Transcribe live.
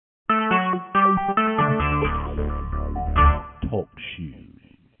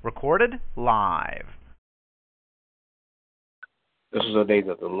Recorded live. This is a day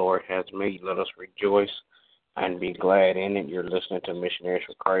that the Lord has made. Let us rejoice and be glad in it. You're listening to Missionaries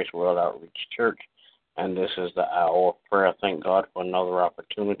for Christ World Outreach Church, and this is the hour of prayer. Thank God for another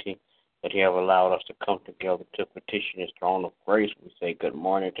opportunity that He has allowed us to come together to petition His throne of grace. We say good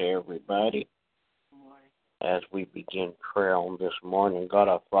morning to everybody. As we begin prayer on this morning, God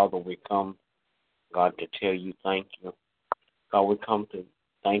our Father, we come, God, to tell you thank you. God, we come to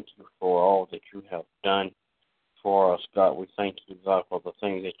thank you for all that you have done for us, God. We thank you, God, for the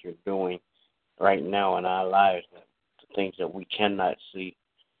things that you're doing right now in our lives, the things that we cannot see.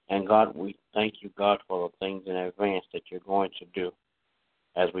 And, God, we thank you, God, for the things in advance that you're going to do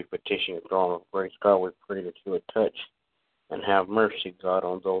as we petition your throne of grace. God, we pray that you would touch and have mercy, God,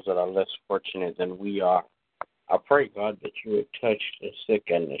 on those that are less fortunate than we are. I pray, God, that you would touch the sick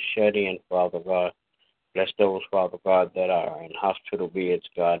and the shut-in, Father God. Bless those, Father God, that are in hospital beds,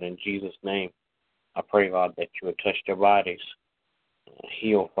 God, in Jesus' name. I pray, God, that you would touch their bodies.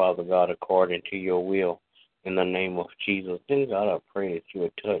 Heal, Father God, according to your will, in the name of Jesus. Then, God, I pray that you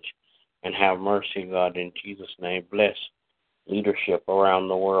would touch and have mercy, God, in Jesus' name. Bless leadership around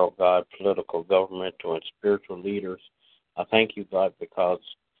the world, God, political, governmental, and spiritual leaders. I thank you, God, because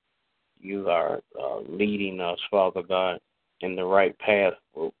you are leading us, Father God, in the right path.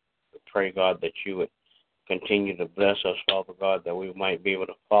 We pray, God, that you would continue to bless us, Father God, that we might be able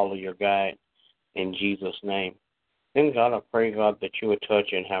to follow your guide in Jesus' name. Then, God, I pray, God, that you would touch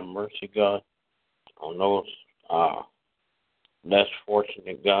and have mercy, God, on those less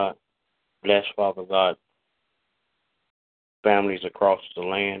fortunate, God. Bless, Father God, families across the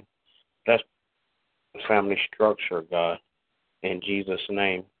land. Bless family structure, God, in Jesus'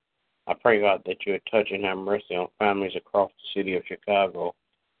 name. I pray, God, that you would touch and have mercy on families across the city of Chicago,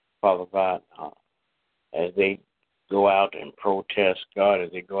 Father God, as they go out and protest, God,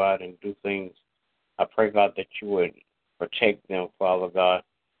 as they go out and do things. I pray, God, that you would protect them, Father God.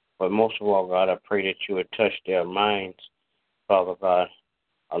 But most of all, God, I pray that you would touch their minds, Father God.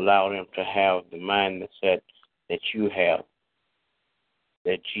 Allow them to have the mindset that you have,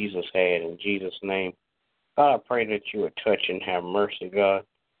 that Jesus had, in Jesus' name. God, I pray that you would touch and have mercy, God.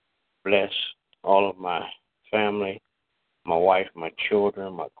 Bless all of my family, my wife, my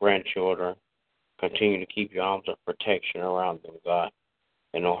children, my grandchildren. Continue to keep your arms of protection around them, God.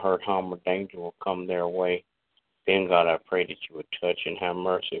 And no hurt, harm, or danger will come their way. Then, God, I pray that you would touch and have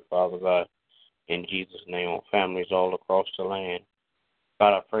mercy, Father God, in Jesus' name, on families all across the land.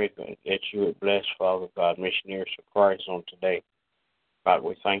 God, I pray that you would bless, Father God, Missionaries for Christ on today. God,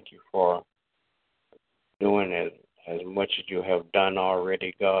 we thank you for doing as much as you have done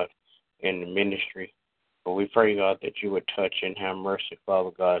already, God, in the ministry. But we pray, God, that you would touch and have mercy,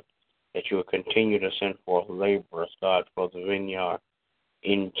 Father God, that you would continue to send forth laborers, God, for the vineyard,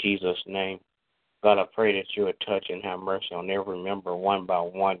 in Jesus' name. God, I pray that you would touch and have mercy on every member one by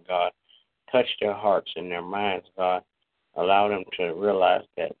one, God. Touch their hearts and their minds, God. Allow them to realize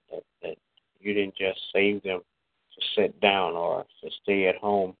that you didn't just save them to sit down or to stay at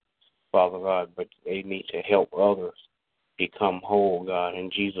home, Father God, but they need to help others become whole, God, in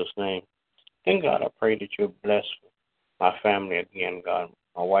Jesus' name. And, God, I pray that you would bless my family again, God,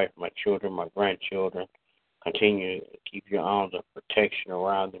 my wife, my children, my grandchildren. Continue to keep your arms of protection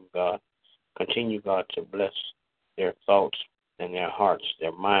around them, God. Continue, God, to bless their thoughts and their hearts,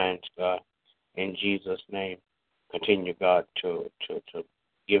 their minds, God, in Jesus' name. Continue, God, to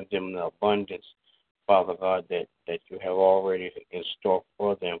give them the abundance, Father God, that you have already in store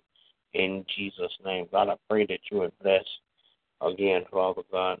for them, in Jesus' name. God, I pray that you would bless again, Father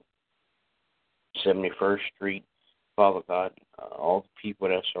God, 71st Street, Father God, all the people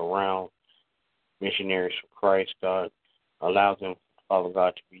that surround Missionaries for Christ, God. Allow them, Father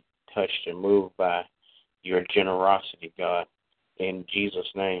God, to be touched and moved by your generosity, God, in Jesus'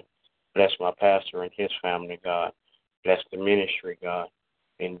 name. Bless my pastor and his family, God. Bless the ministry, God.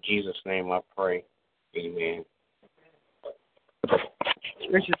 In Jesus' name I pray. Amen.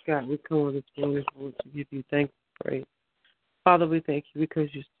 Gracious God, we come this morning to give you thanks and praise. Father, we thank you because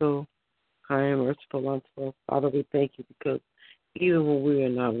you're so kind and merciful unto us. Father, we thank you because even when we are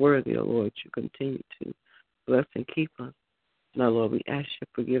not worthy, O Lord, you continue to bless and keep us. Now, Lord, we ask your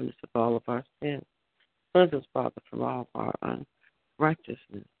forgiveness of all of our sins. Cleanse us, Father, from all of our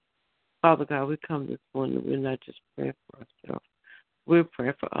unrighteousness. Father God, we come this morning. We're not just praying for ourselves. We're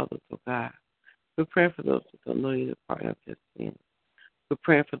praying for others, oh God. We're praying for those who don't know you, the part of their sins. We're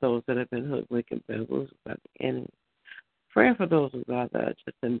praying for those that have been hoodwinked and bamboozled by the enemy. Praying for those, oh God, that are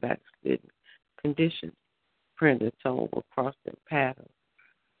just in backslidden conditions. Praying that someone will cross their path,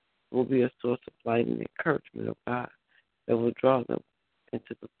 will be a source of light and encouragement, oh God. that will draw them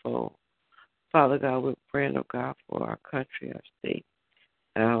into the fold. Father God, we're praying, oh God, for our country, our state,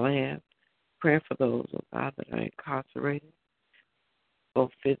 and our land. Praying for those, oh God, that are incarcerated,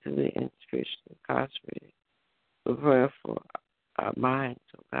 both physically and spiritually incarcerated. We're praying for our minds,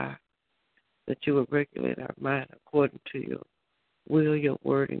 oh God, that you will regulate our mind according to your will, your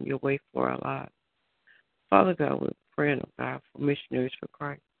word, and your way for our lives. Father God, we're praying, oh God, for missionaries for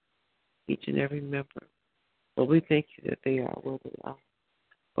Christ, each and every member. But we thank you that they are where they are.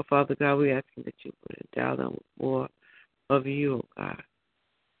 But Father God, we ask you that you would endow them with more of you, oh God.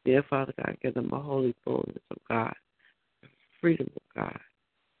 Dear Father God, give them a holy boldness, oh God, freedom, oh God,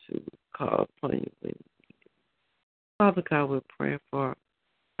 to call upon you when needed. Father God, we're praying for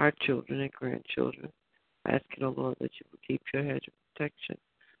our children and grandchildren, asking, oh Lord, that you would keep your hedge of protection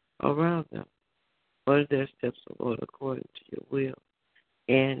around them. Order their steps, oh Lord, according to your will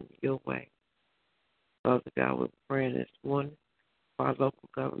and your way. Father God, we're praying this morning for our local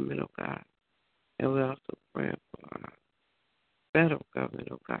government, oh God, and we're also praying for our federal government,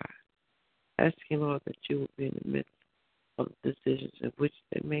 oh God, asking, Lord, that you will be in the midst of the decisions in which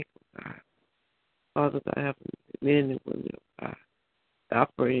they make, oh God. Father God, help men and women, oh God, to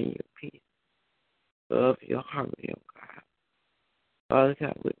operate in your peace, love, your harmony, oh God. Father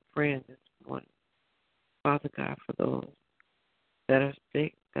God, we're praying this morning, Father God, for those that are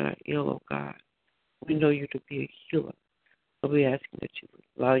sick, that are ill, oh God. We know you to be a healer, so we're asking that you would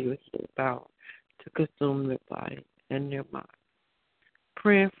allow your healing power to consume their body and their mind.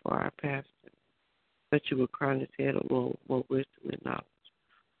 Praying for our pastor, that you would crown his head, O Lord, with more wisdom and knowledge.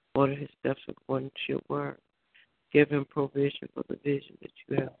 Order his steps according to your word. Give him provision for the vision that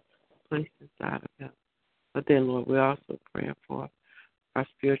you have placed inside of him. But then, Lord, we're also praying for our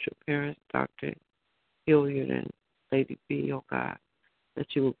spiritual parents, Dr. Hilliard and Lady B, oh God, that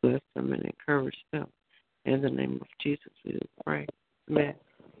you will bless them and encourage them. In the name of Jesus, we do pray. Amen.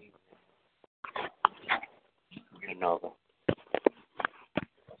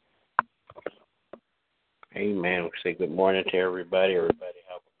 Amen. We say good morning to everybody. Everybody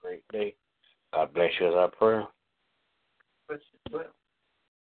have a great day. God bless you as our prayer.